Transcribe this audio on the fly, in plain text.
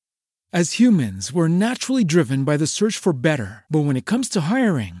As humans, we're naturally driven by the search for better. But when it comes to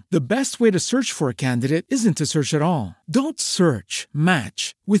hiring, the best way to search for a candidate isn't to search at all. Don't search,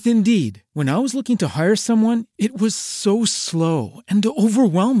 match with Indeed. When I was looking to hire someone, it was so slow and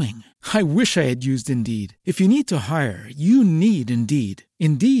overwhelming. I wish I had used Indeed. If you need to hire, you need Indeed.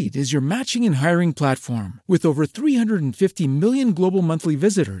 Indeed is your matching and hiring platform with over 350 million global monthly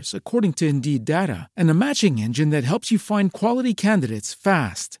visitors, according to Indeed data, and a matching engine that helps you find quality candidates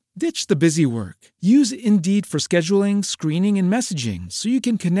fast. Ditch the busy work. Use Indeed for scheduling, screening, and messaging so you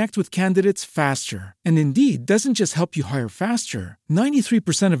can connect with candidates faster. And Indeed doesn't just help you hire faster.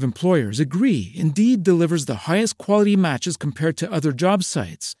 93% of employers agree Indeed delivers the highest quality matches compared to other job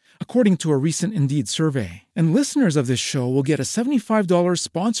sites, according to a recent Indeed survey. And listeners of this show will get a $75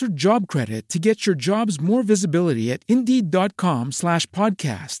 sponsored job credit to get your jobs more visibility at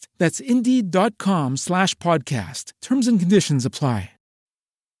Indeed.com/podcast. That's Indeed.com/podcast. Terms and conditions apply.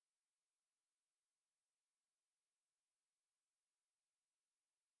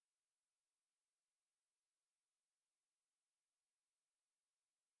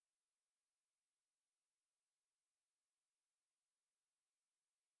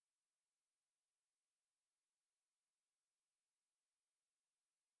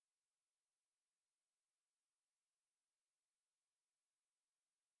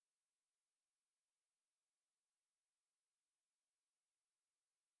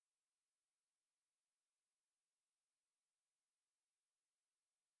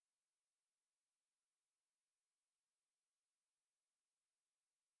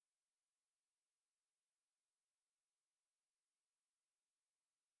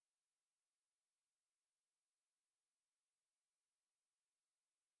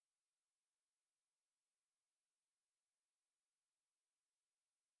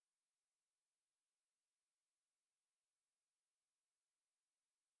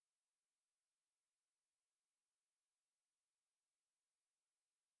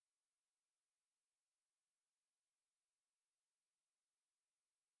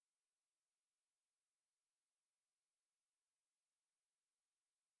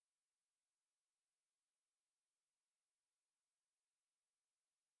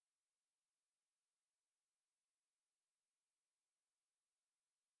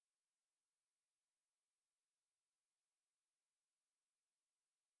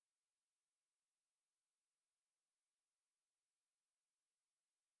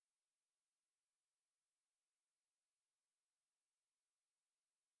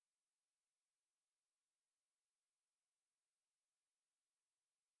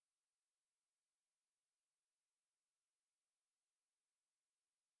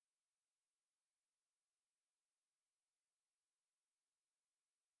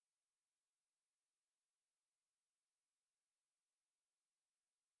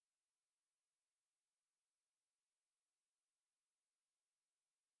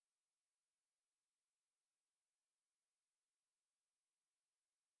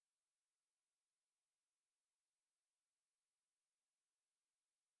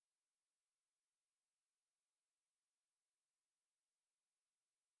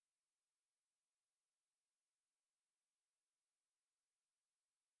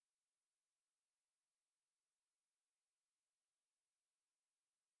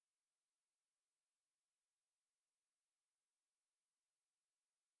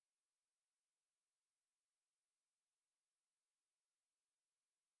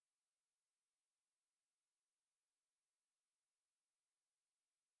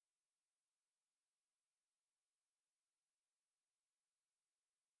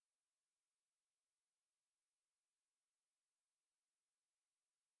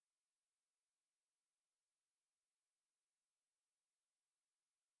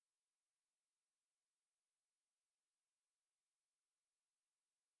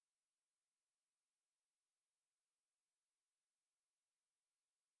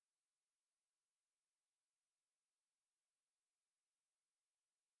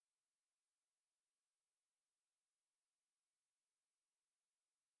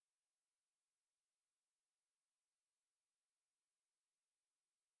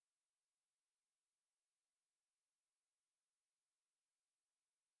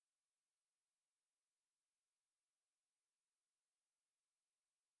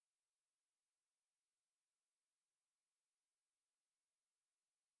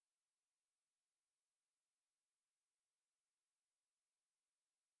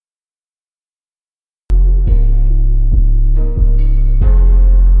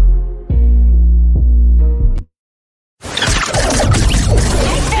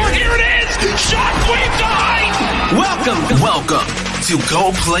 to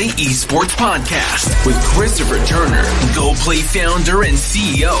Go Play Esports Podcast with Christopher Turner, Go Play founder and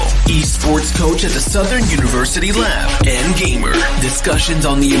CEO, esports coach at the Southern University Lab, and gamer. Discussions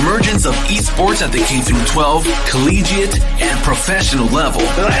on the emergence of esports at the K-12, collegiate, and professional level.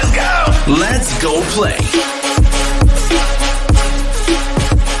 Let's go! Let's go play.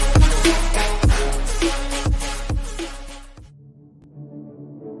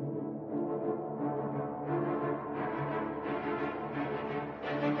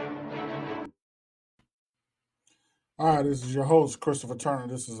 All right, this is your host, Christopher Turner.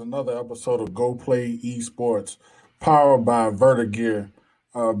 This is another episode of Go Play Esports, powered by Vertigear,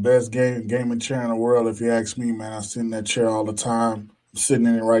 best gaming chair in the world. If you ask me, man, I sit in that chair all the time. I'm sitting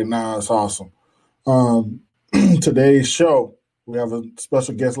in it right now. It's awesome. Today's show, we have a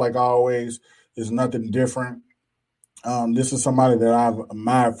special guest like always. There's nothing different. This is somebody that I've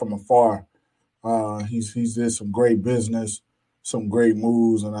admired from afar. He's did some great business, some great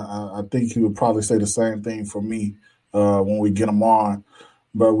moves, and I think he would probably say the same thing for me. When we get him on.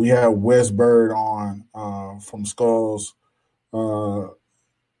 But we have Wes Bird on from Skulls Apparel.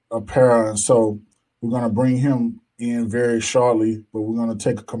 And so we're going to bring him in very shortly, but we're going to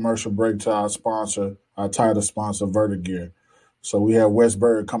take a commercial break to our sponsor, our title sponsor, Vertigear. So we have Wes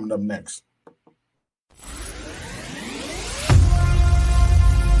Bird coming up next.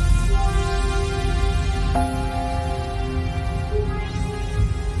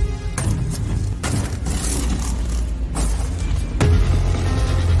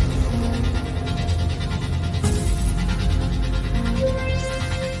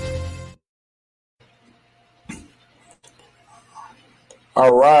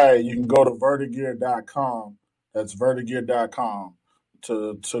 All right, you can go to vertigear.com. That's vertigear.com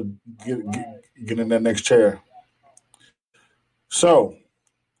to get in that next chair. So,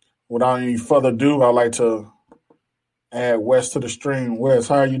 without any further ado, I'd like to add Wes to the stream. Wes,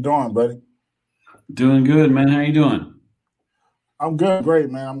 how are you doing, buddy? Doing good, man. How you doing? I'm good, great,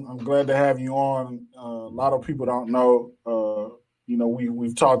 man. I'm glad to have you on. A lot of people don't know.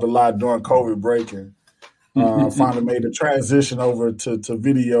 We've talked a lot during COVID breaking. Finally made the transition over to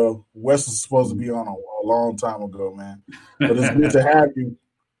video. Wes was supposed to be on a long time ago, man. But it's good to have you.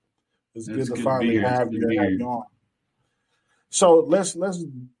 It's good to finally have you on. So let's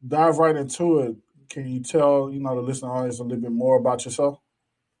dive right into it. Can you tell the listening audience a little bit more about yourself?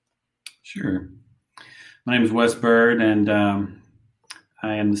 Sure. My name is Wes Bird, and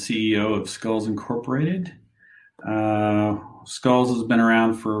I am the CEO of Skulls Incorporated. Skulls has been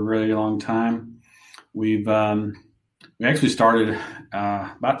around for a really long time. We actually started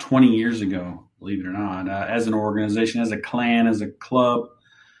about 20 years ago, believe it or not, as an organization, as a clan, as a club,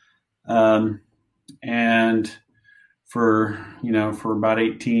 and for about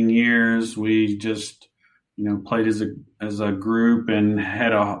 18 years, we just played as a group and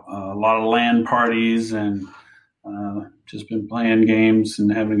had a lot of LAN parties and just been playing games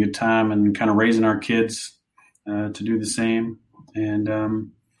and having a good time and kind of raising our kids to do the same. And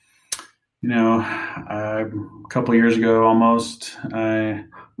a couple of years ago, almost,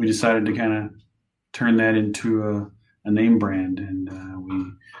 we decided to kind of turn that into a name brand, and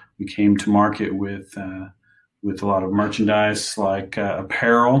we came to market with a lot of merchandise like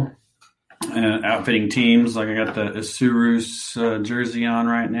apparel and outfitting teams. Like I got the Isurus jersey on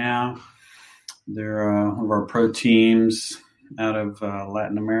right now. They're one of our pro teams out of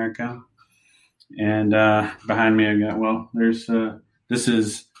Latin America, and behind me I got This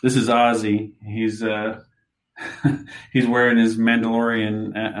is Ozzy. He's he's wearing his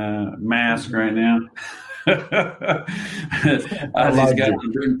Mandalorian mask right now. Ozzy's got the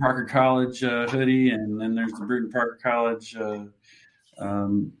Bruton Parker College hoodie, and then there's the Bruton Parker College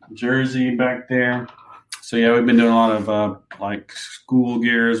jersey back there. So yeah, we've been doing a lot of like school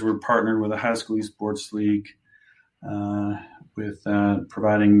gears. We're partnered with a high school esports league with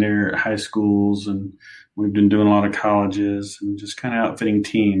providing their high schools, and we've been doing a lot of colleges and just kind of outfitting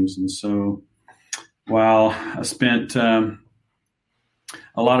teams. And so while I spent a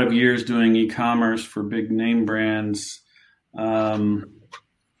lot of years doing e-commerce for big name brands, and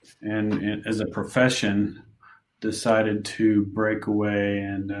as a profession, decided to break away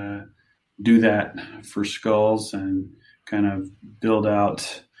and do that for Skulls and kind of build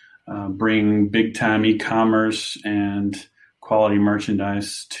out, bring big time e-commerce and quality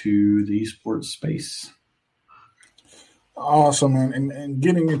merchandise to the esports space. Awesome, and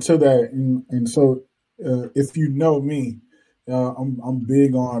getting into that, and so if you know me, I'm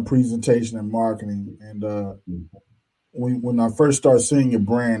big on presentation and marketing, and when I first started seeing your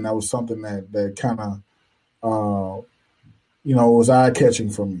brand, that was something that kind of was eye catching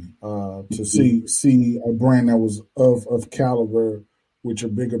for me to see a brand that was of caliber with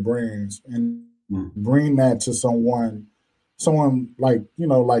your bigger brands and bring that to someone like,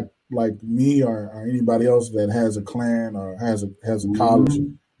 like me or anybody else that has a clan or has a college.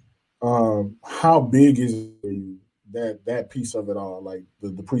 How big is that piece of it all, like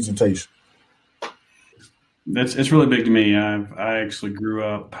the presentation? It's really big to me. I actually grew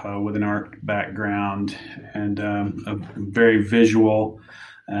up with an art background and a very visual.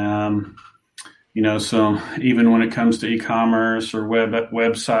 So even when it comes to e-commerce or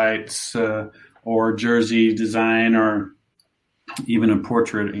websites or jersey design or even a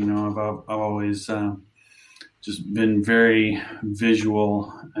portrait, I've always just been very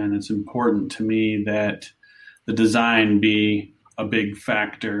visual, and it's important to me that the design be a big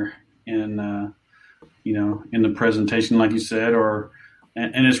factor in the presentation, like you said,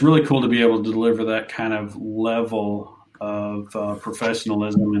 and it's really cool to be able to deliver that kind of level of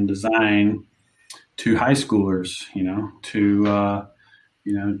professionalism and design to high schoolers,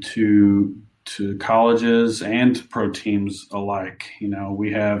 to colleges and to pro teams alike.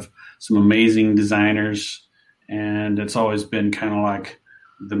 We have some amazing designers, and it's always been kind of like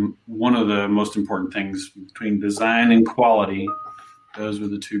one of the most important things between design and quality. Those were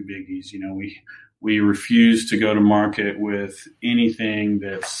the two biggies. We refuse to go to market with anything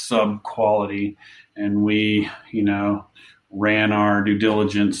that's sub quality, and we, ran our due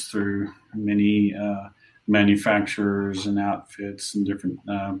diligence through many manufacturers and outfits and different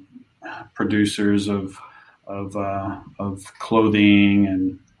producers of clothing,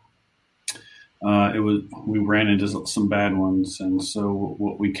 and we ran into some bad ones, and so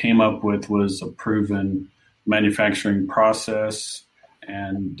what we came up with was a proven manufacturing process,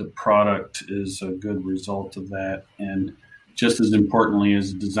 and the product is a good result of that. And just as importantly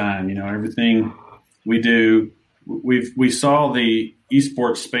as design, everything we do, we saw the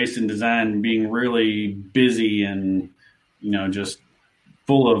esports space and design being really busy and just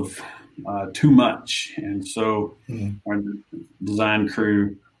full of too much, and so our design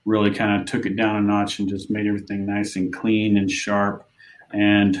crew really kind of took it down a notch and just made everything nice and clean and sharp.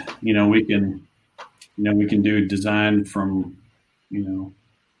 And we can do design from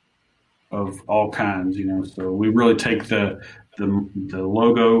of all kinds. So we really take the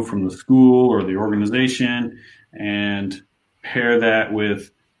logo from the school or the organization and pair that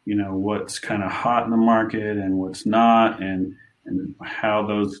with what's kind of hot in the market and what's not, and how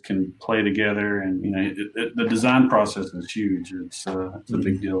those can play together. And the design process is huge. It's a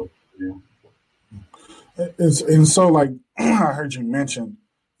big deal. Yeah. And so, like I heard you mention,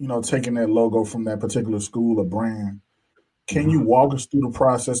 taking that logo from that particular school or brand. Can you walk us through the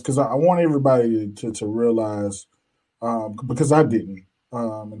process? Because I want everybody to realize, because I didn't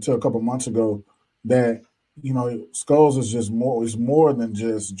until a couple months ago, that Skulls is just more. It's more than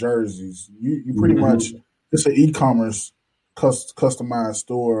just jerseys. You pretty much, it's an e-commerce customized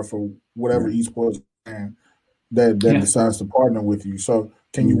store for whatever esports brand that decides to partner with you. So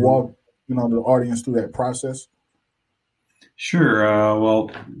can you walk the audience through that process? Sure.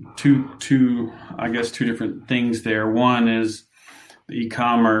 Well, two different things there. One is the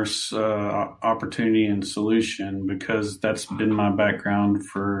e-commerce opportunity and solution, because that's been my background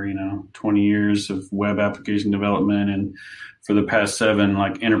for 20 years of web application development, and for the past 7,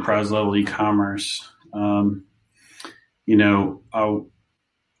 like enterprise level e-commerce.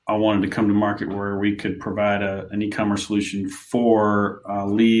 I wanted to come to market where we could provide an e-commerce solution for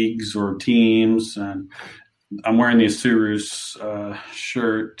leagues or teams. And I'm wearing the Asurus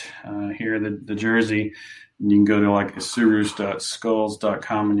shirt here, the jersey. And you can go to like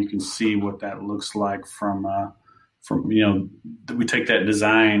asurus.skulls.com and you can see what that looks like from we take that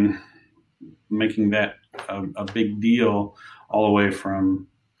design, making that a big deal, all the way from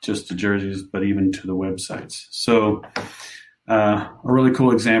just the jerseys, but even to the websites. So a really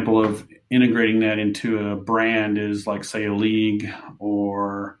cool example of integrating that into a brand is like, say, a league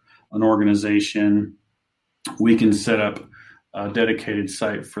or an organization. We can set up a dedicated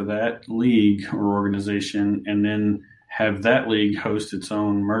site for that league or organization, and then have that league host its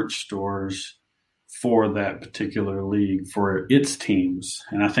own merch stores for that particular league, for its teams.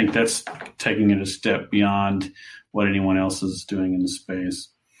 And I think that's taking it a step beyond what anyone else is doing in the space.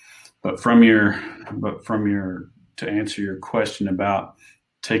 But to answer your question about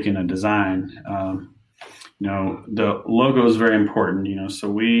taking a design, the logo is very important, so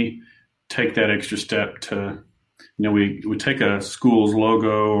we take that extra step to, we take a school's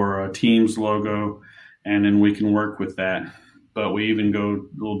logo or a team's logo, and then we can work with that. But we even go a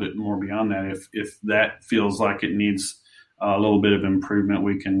little bit more beyond that. If that feels like it needs a little bit of improvement,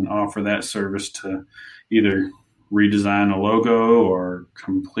 we can offer that service to either redesign a logo or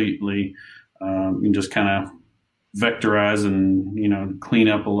completely just kind of vectorize and, clean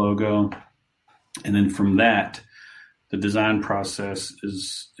up a logo. And then from that, the design process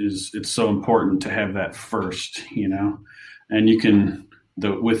is it's so important to have that first, and you can,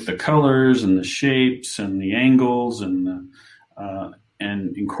 with the colors and the shapes and the angles and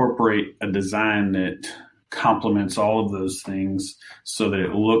incorporate a design that complements all of those things so that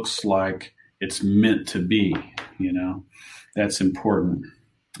it looks like it's meant to be, that's important.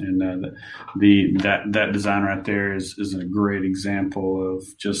 And that design right there is a great example of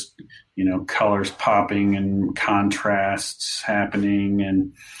just, colors popping and contrasts happening,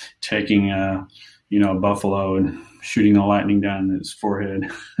 and taking a buffalo and shooting a lightning down its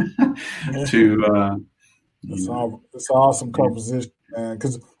forehead to it's an awesome composition, man.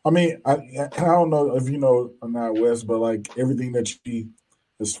 Because I don't know if you know or not, Wes, but like everything that you see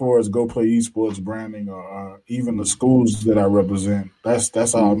as far as Go Play Esports branding, or even the schools that I represent,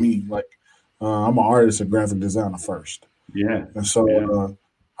 that's all me. Like I'm an artist and graphic designer first. Yeah. And so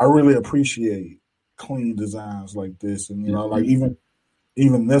I really appreciate clean designs like this. And, like even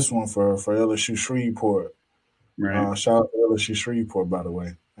this one for LSU Shreveport. Right. Shout out to LSU Shreveport, by the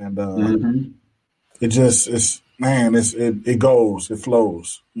way. And it just, it goes, it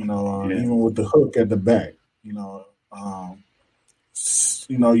flows, even with the hook at the back,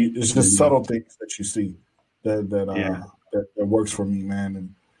 it's just subtle things that you see that works for me, man.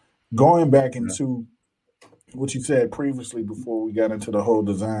 And going back into what you said previously before we got into the whole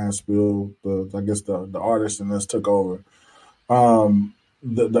design spiel, the artist and us took over.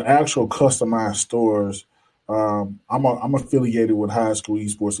 The actual customized stores. I'm affiliated with High School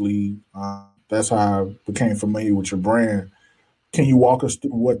Esports League. That's how I became familiar with your brand. Can you walk us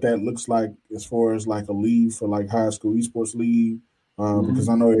through what that looks like as far as like a league for like High School Esports League? Because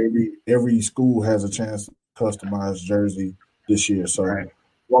I know every school has a chance to customize jersey this year. So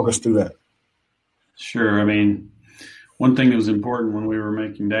walk us through that. Sure. One thing that was important when we were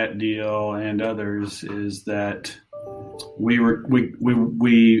making that deal and others is that we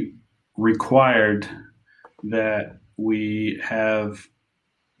required that we have,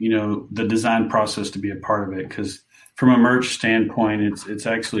 the design process to be a part of it. Because from a merch standpoint, it's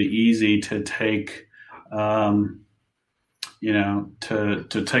actually easy to take, to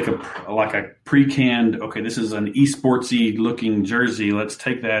take a pre-canned, okay, this is an esportsy looking jersey. Let's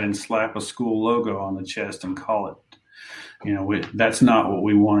take that and slap a school logo on the chest and call it. That's not what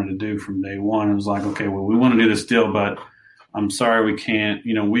we wanted to do from day one. It was like, okay, well, we want to do this deal, but I'm sorry, we can't.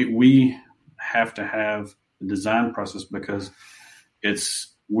 We have to have the design process because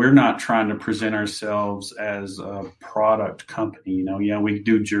we're not trying to present ourselves as a product company. We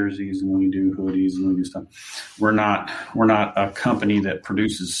do jerseys and we do hoodies and we do stuff. We're not a company that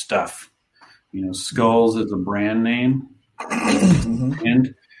produces stuff. Skulls is a brand name,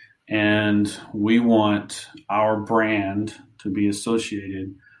 and we want our brand to be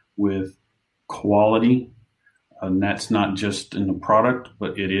associated with quality, and that's not just in the product,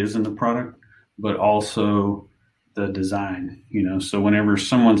 but it is in the product, but also the design, so whenever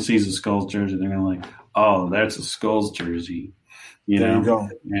someone sees a Skulls jersey, they're going to like, oh, that's a Skulls jersey, There you go.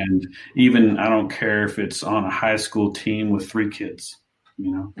 And even, I don't care if it's on a high school team with 3 kids,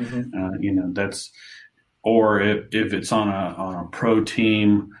 that's, or if it's on a pro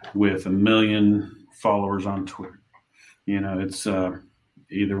team with 1 million followers on Twitter, it's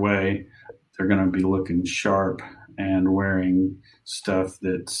either way, they're going to be looking sharp and wearing stuff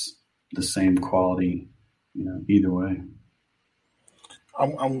that's the same quality. Either way.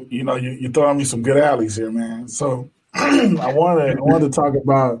 You're throwing me some good alleys here, man. So I wanted to talk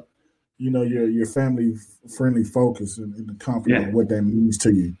about, your family friendly focus in the company and what that means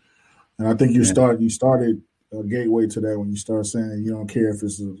to you. And I think you started a gateway to that when you started saying you don't care if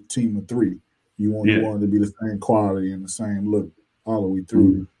it's a team of 3. You want it to be the same quality and the same look all the way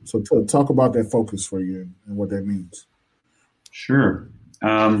through. So talk about that focus for you and what that means. Sure.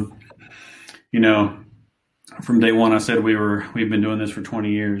 From day one, I said we've been doing this for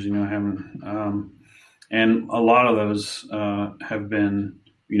 20 years, and a lot of those have been,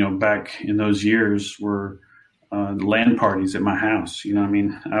 back in those years were LAN parties at my house.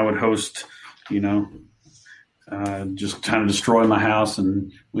 I would host, just kind of destroy my house,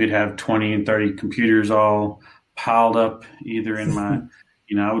 and we'd have 20 and 30 computers all piled up either in my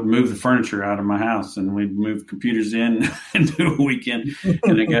I would move the furniture out of my house and we'd move computers in and do a weekend.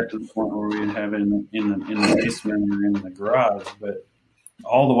 And it got to the point where we'd have it in the basement or in the garage. But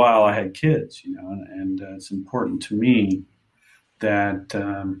all the while I had kids, and it's important to me that,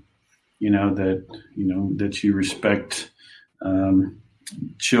 that you respect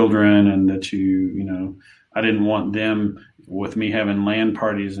children, and that I didn't want them with me having LAN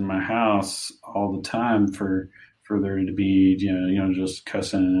parties in my house all the time for for there to be, just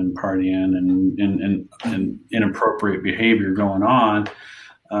cussing and partying and inappropriate behavior going on.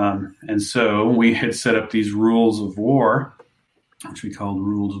 And so we had set up these rules of war, which we called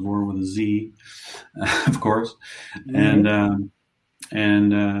rules of war with a Z, of course. Mm-hmm.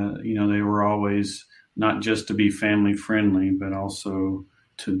 And they were always not just to be family friendly, but also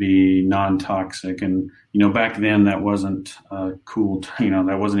to be non-toxic. And, back then that wasn't cool.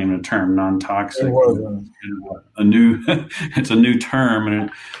 That wasn't even a term, non-toxic. It wasn't. It's a new term.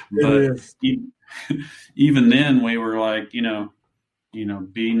 But even then we were like,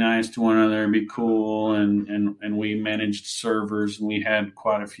 be nice to one another and be cool. And we managed servers, and we had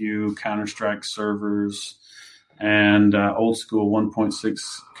quite a few Counter-Strike servers and old school 1.6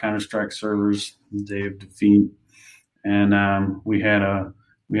 Counter-Strike servers, Day of Defeat. And we had a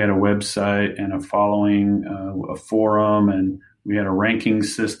website and a following, a forum, and we had a ranking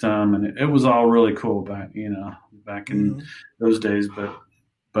system, and it was all really cool back in those days.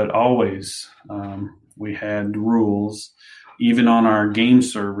 But always we had rules, even on our game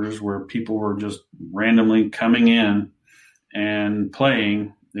servers where people were just randomly coming in and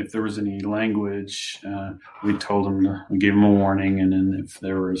playing. If there was any language, we told them we gave them a warning, and then if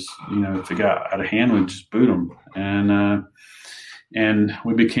there was, if it got out of hand, we'd just boot them. And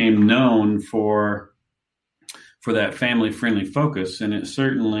we became known for that family-friendly focus, and it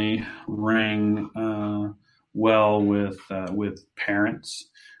certainly rang well with parents.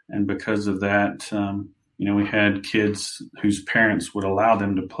 And because of that, we had kids whose parents would allow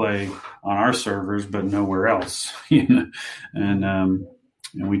them to play on our servers, but nowhere else. And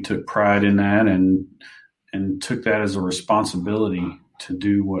we took pride in that, and took that as a responsibility to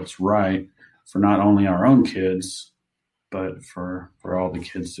do what's right for not only our own kids, but for all the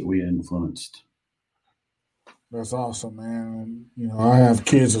kids that we influenced. That's awesome, man. I have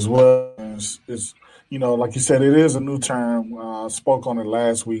kids as well. It's like you said, it is a new term. I spoke on it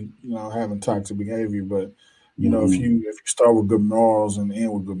last week, having toxic behavior. But, if you start with good morals and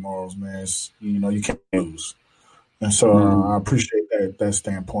end with good morals, man, you can't lose. And so I appreciate that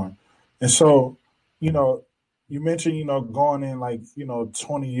standpoint. And so, you mentioned, going in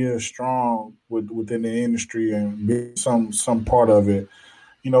 20 years strong within the industry and being some part of it.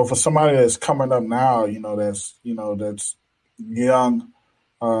 For somebody that's coming up now, that's young, that's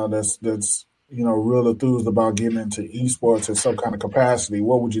real enthused about getting into esports in some kind of capacity,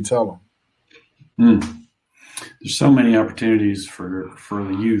 what would you tell them? There's so many opportunities for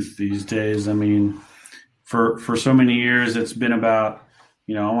the youth these days. I mean, for so many years, it's been about,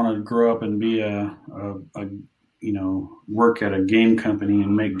 I want to grow up and be work at a game company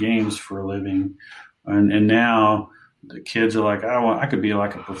and make games for a living. And now the kids are like, I could be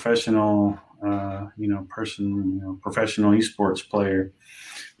like a professional, professional esports player.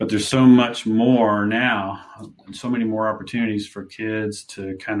 But there's so much more now, so many more opportunities for kids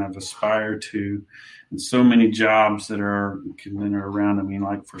to kind of aspire to, and so many jobs that are around. I mean,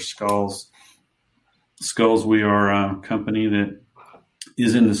 like for Skulls, we are a company that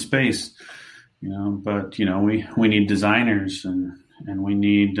is in the space, but we need designers and we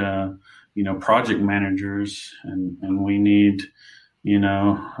need project managers and we need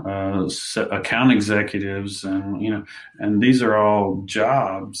account executives and these are all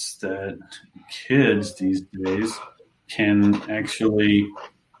jobs that kids these days can actually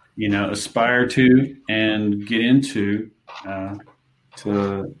aspire to and get into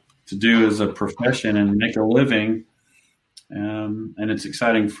to do as a profession and make a living. And it's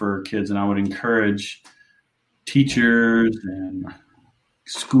exciting for kids, and I would encourage teachers and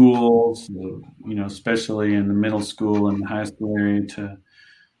schools, especially in the middle school and high school area, to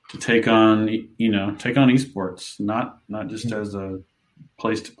take on esports, not just as a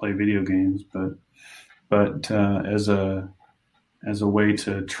place to play video games, but as a way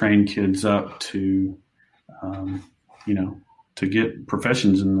to train kids up to to get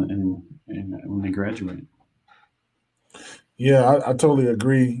professions in when they graduate. Yeah, I totally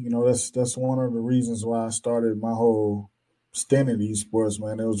agree. That's one of the reasons why I started my whole stint in esports,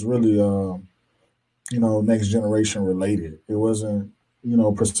 man. It was really, next generation related. It wasn't,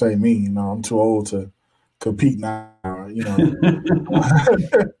 per se me. I'm too old to compete now.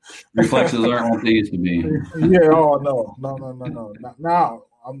 Reflexes aren't what they used to be. Yeah. Oh no. Now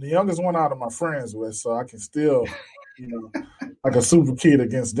I'm the youngest one out of my friends with, so I can still, like a super kid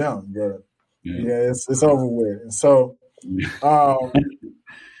against them. But yeah, it's over with. And so.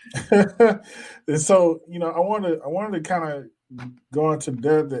 And so, I wanted to kind of go into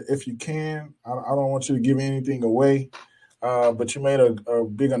that if you can. I don't want you to give anything away, but you made a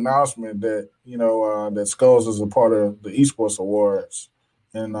big announcement that that Skulls is a part of the Esports Awards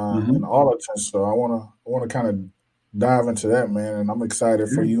and Arlington. So I want to kind of dive into that, man. And I'm excited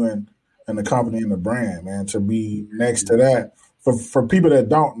for you and the company and the brand, man, to be next to that. For people that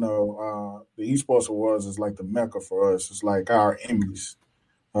don't know, the Esports Awards is like the Mecca for us. It's like our Emmys,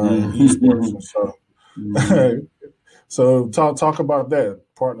 esports. And so, so talk about that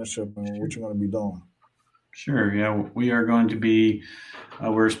partnership and what you're going to be doing. Sure. Yeah, we are going to be.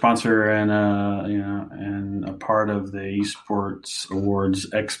 We're a sponsor and and a part of the Esports Awards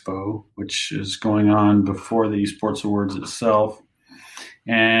Expo, which is going on before the Esports Awards itself.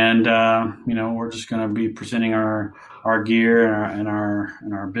 And we're just going to be presenting our gear and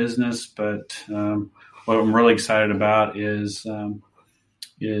our business. But what I'm really excited about is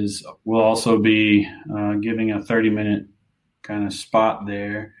we'll also be giving a 30-minute kind of spot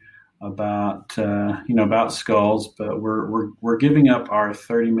there about skulls, but we're giving up our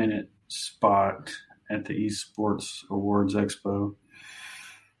 30-minute spot at the Esports Awards Expo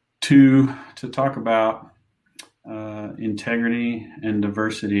to talk about integrity and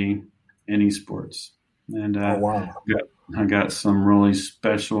diversity in esports. And wow. I got some really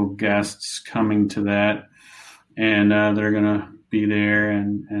special guests coming to that, and they're gonna be there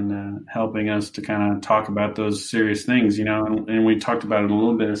and helping us to kind of talk about those serious things, and we talked about it a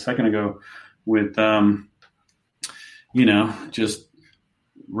little bit a second ago with, just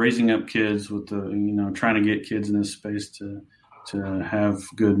raising up kids with the, trying to get kids in this space to have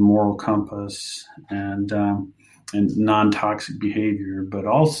good moral compass and non-toxic behavior, but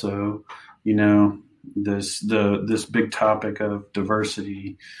also, this big topic of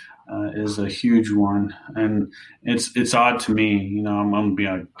diversity is a huge one, and it's odd to me. I'm going to be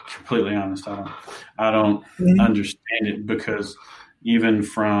completely honest. I don't understand it, because even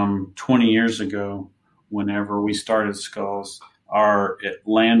from 20 years ago, whenever we started Skulls, our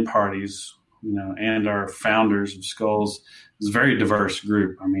LAN parties, and our founders of Skulls is a very diverse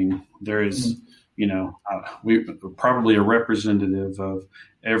group. I mean, there is, we probably a representative of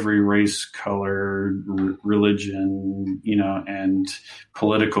every race, color, religion, and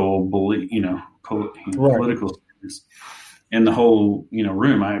political belief, political stance. In the whole,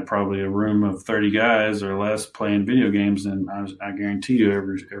 room, I had probably a room of 30 guys or less playing video games, and I guarantee you,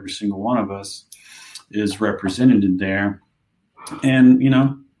 every single one of us is represented there. And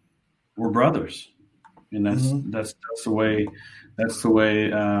we're brothers, and that's the way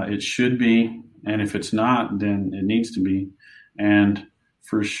it should be. And if it's not, then it needs to be. And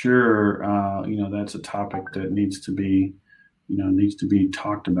for sure, that's a topic that needs to be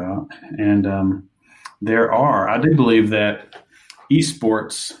talked about. And I do believe that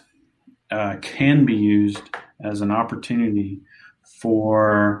esports can be used as an opportunity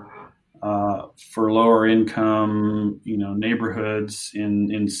for lower income, neighborhoods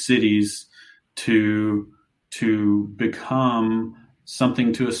in cities to become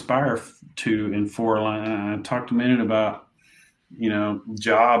something to aspire to in for. I talked a minute about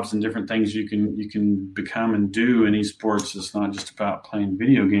jobs and different things you can become and do in esports. It's not just about playing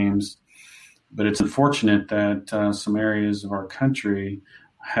video games, but it's unfortunate that some areas of our country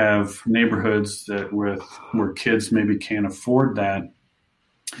have neighborhoods where kids maybe can't afford that.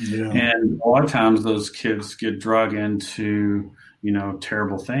 Yeah. And a lot of times those kids get dragged into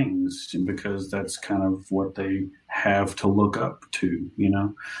terrible things because that's kind of what they have to look up to,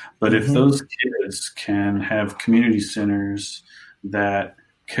 But if those kids can have community centers that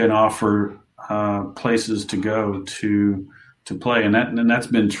can offer places to go to play, and that's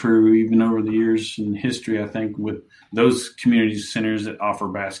been true even over the years in history, I think, with those community centers that offer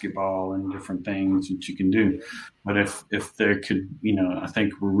basketball and different things that you can do. But if there could, I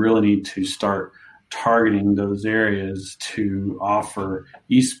think we really need to start targeting those areas to offer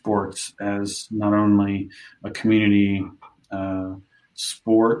esports as not only a community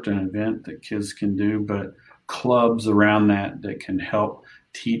sport and event that kids can do, but clubs around that can help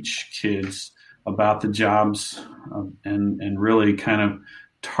teach kids about the jobs and really kind of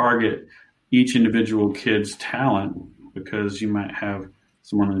target each individual kid's talent, because you might have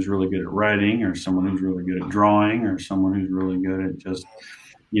someone who's really good at writing, or someone who's really good at drawing, or someone who's really good at just,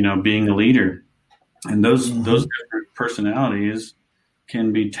 being a leader. And those different personalities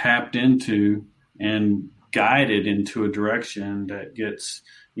can be tapped into and guided into a direction that gets,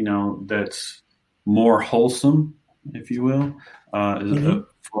 that's more wholesome, if you will,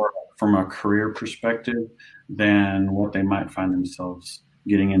 from a career perspective than what they might find themselves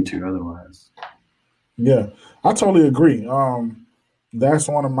getting into otherwise. Yeah, I totally agree. That's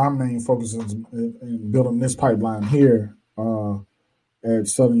one of my main focuses in building this pipeline here at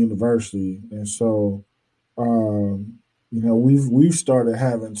Southern University. And so, we've started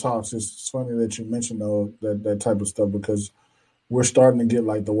having talks. It's funny that you mentioned that type of stuff, because we're starting to get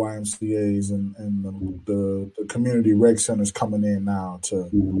like the YMCAs and the community rec centers coming in now to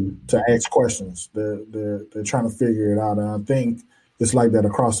ask questions. They're trying to figure it out, and I think it's like that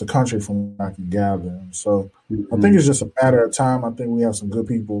across the country from what I can gather. And so I think it's just a matter of time. I think we have some good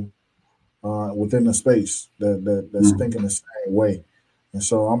people within the space that's thinking the same way. And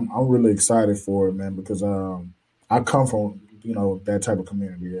so I'm really excited for it, man, because I come from, that type of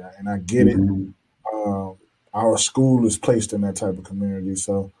community, and I get it. Our school is placed in that type of community.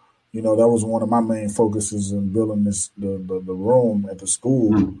 So, that was one of my main focuses in building the room at the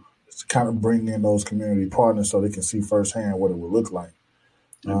school, is to kind of bring in those community partners so they can see firsthand what it would look like.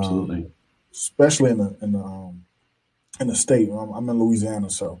 Absolutely. Especially in the state. I'm in Louisiana,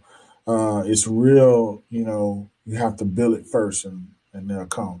 so it's real, you have to build it first and they'll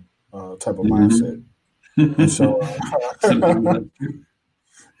come type of mindset. And so,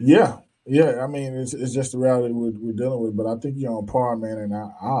 yeah, I mean, it's just the reality we're dealing with. But I think you're on par, man, and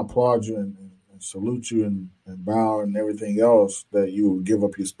I applaud you and salute you and bow and everything else that you would give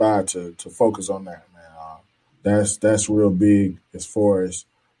up your spot to focus on that, man. That's real big as far as,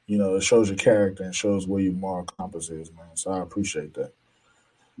 it shows your character and shows where your moral compass is, man. So I appreciate that.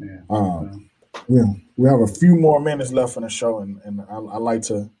 Yeah. We have a few more minutes left in the show, and I like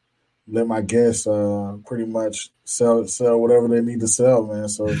to let my guests pretty much sell whatever they need to sell, man.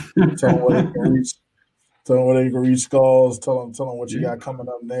 So tell them where they can reach. Tell them where they can reach Skulls. Tell them what you got coming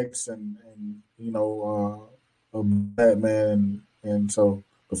up next, and that, man. And so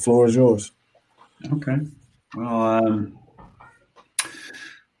the floor is yours. Okay. Well,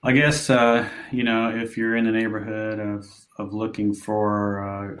 I guess if you're in the neighborhood of looking for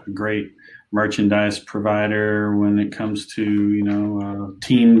a great merchandise provider when it comes to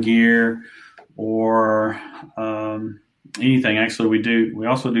team gear or anything. Actually, we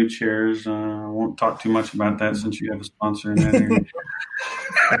also do chairs. I won't talk too much about that since you have a sponsor in that area.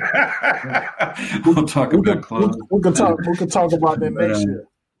 We'll talk about clothes. We can talk about that next year.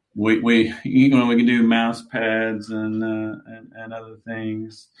 We can do mouse pads and other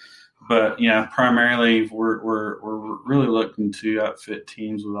things. But yeah, primarily we're really looking to outfit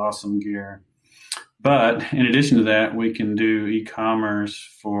teams with awesome gear. But in addition to that, we can do e-commerce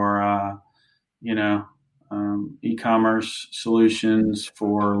for e-commerce solutions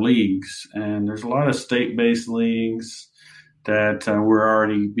for leagues, and there's a lot of state-based leagues that we're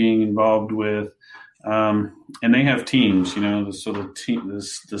already being involved with, and they have teams. So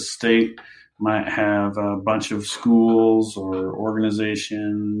the state might have a bunch of schools or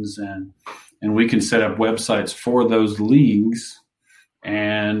organizations, and we can set up websites for those leagues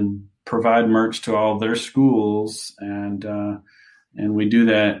and provide merch to all their schools, and we do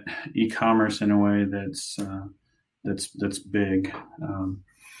that e-commerce in a way that's big.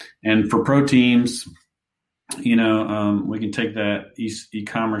 And for pro teams, we can take that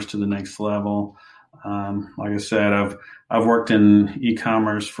e-commerce to the next level. Like I said, I've worked in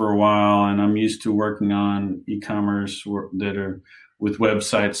e-commerce for a while, and I'm used to working on e-commerce that are with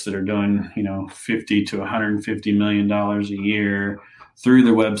websites that are doing, $50 to $150 million a year through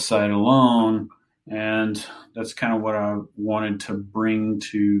the website alone. And that's kind of what I wanted to bring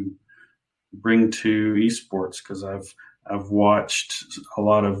to esports, because I've watched a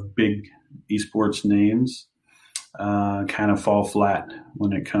lot of big esports names kind of fall flat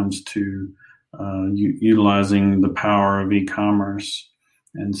when it comes to utilizing the power of e-commerce.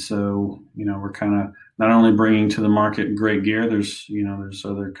 And so, we're kind of not only bringing to the market great gear, there's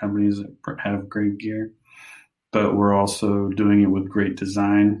other companies that have great gear, but we're also doing it with great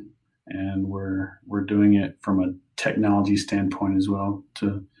design, and we're doing it from a technology standpoint as well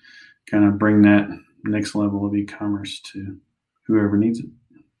to kind of bring that next level of e-commerce to whoever needs it.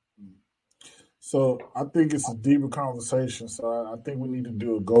 So I think it's a deeper conversation. So I think we need to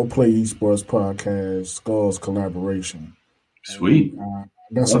do a Go Play Esports podcast, Skulls collaboration. Sweet. I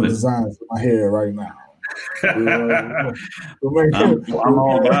got some designs in my head right now. I'm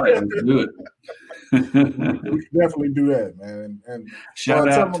all about it. Let's do it. We can definitely do that, man. And shout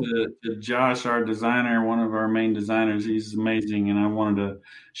out to Josh, our designer, one of our main designers. He's amazing, and I wanted to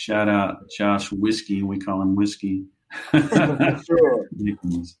shout out Josh Whiskey. We call him Whiskey. For sure. Yeah.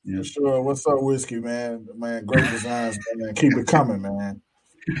 For sure. What's up, Whiskey, man? Man, great designs, man. Keep it coming, man.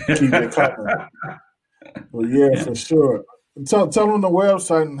 Keep it coming. Well, yeah, for sure. Tell them the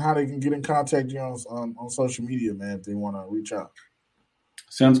website and how they can get in contact with you on social media, man, if they want to reach out.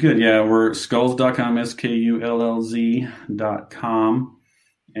 Sounds good. Yeah, we're skulls.com, SKULLZ.com.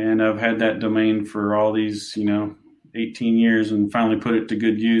 And I've had that domain for all these, 18 years, and finally put it to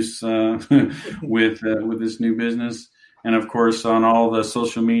good use with this new business. And of course, on all the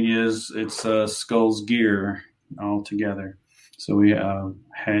social medias, it's Skulls Gear all together. So we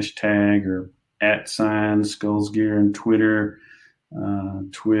hashtag or @ Skulls Gear on Twitter,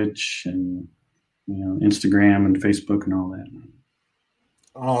 Twitch, and Instagram and Facebook and all that.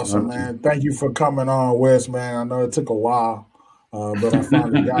 Awesome, man. Thank you for coming on, Wes, man. I know it took a while, but I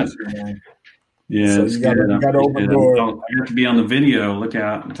finally got you, man. Yeah, so you got to open the door. I got to be on the video. Look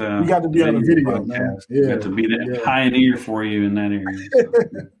out. You got to be on the video, podcast, man. Yeah, got to be the pioneer for you in that area. So.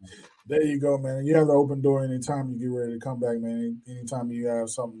 There you go, man. You have the open door anytime you get ready to come back, man. Anytime you have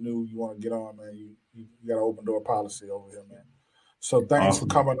something new you want to get on, man, you got an open door policy over here, man. So thanks for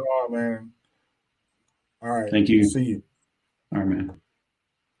coming on, man. All right. Thank you. See you. All right, man.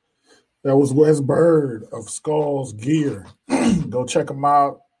 That was Wes Bird of Skulls Gear. Go check them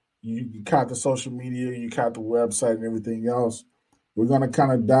out. You caught the social media, you caught the website and everything else. We're going to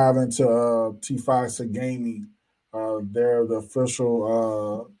kind of dive into T5 Gaming. They're the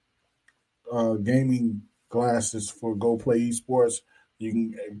official gaming glasses for Go Play Esports. You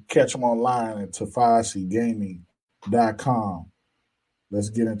can catch them online at tafasigaming.com. Let's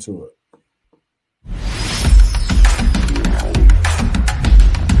get into it.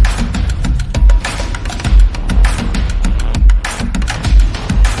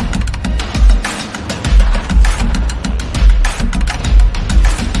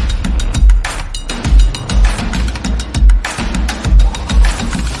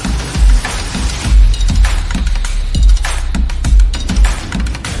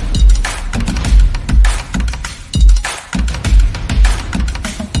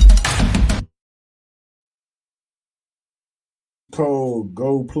 Code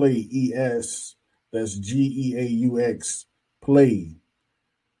GOPLAYES. That's GEAUX Play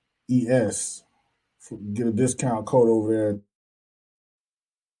ES. Get a discount code over there.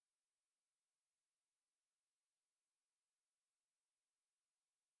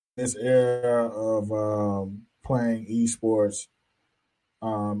 This era of playing esports,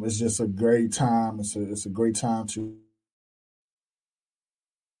 it's just a great time. It's a great time to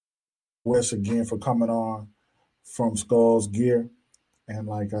Wes again for coming on from Skulls Gear. And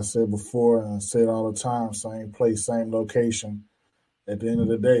like I said before, and I say it all the time, same place, same location. At the end of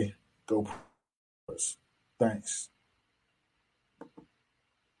the day, go. Thanks.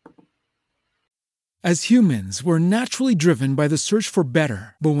 As humans, we're naturally driven by the search for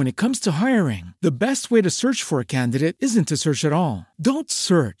better. But when it comes to hiring, the best way to search for a candidate isn't to search at all. Don't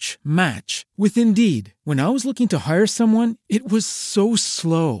search, match with Indeed. When I was looking to hire someone, it was so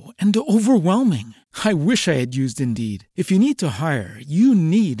slow and overwhelming. I wish I had used Indeed. If you need to hire, you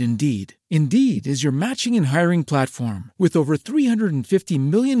need Indeed. Indeed is your matching and hiring platform with over 350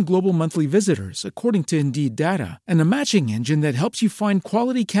 million global monthly visitors, according to Indeed data, and a matching engine that helps you find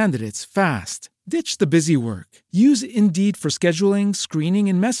quality candidates fast. Ditch the busy work. Use Indeed for scheduling, screening,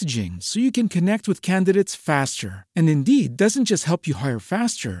 and messaging so you can connect with candidates faster. And Indeed doesn't just help you hire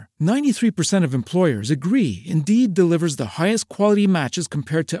faster. 93% of employers agree Indeed delivers the highest quality matches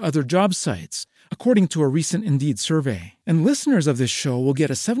compared to other job sites, according to a recent Indeed survey. And listeners of this show will get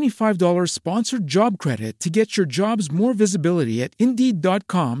a $75 sponsored job credit to get your jobs more visibility at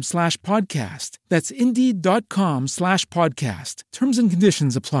Indeed.com/podcast. That's Indeed.com/podcast. Terms and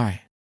conditions apply.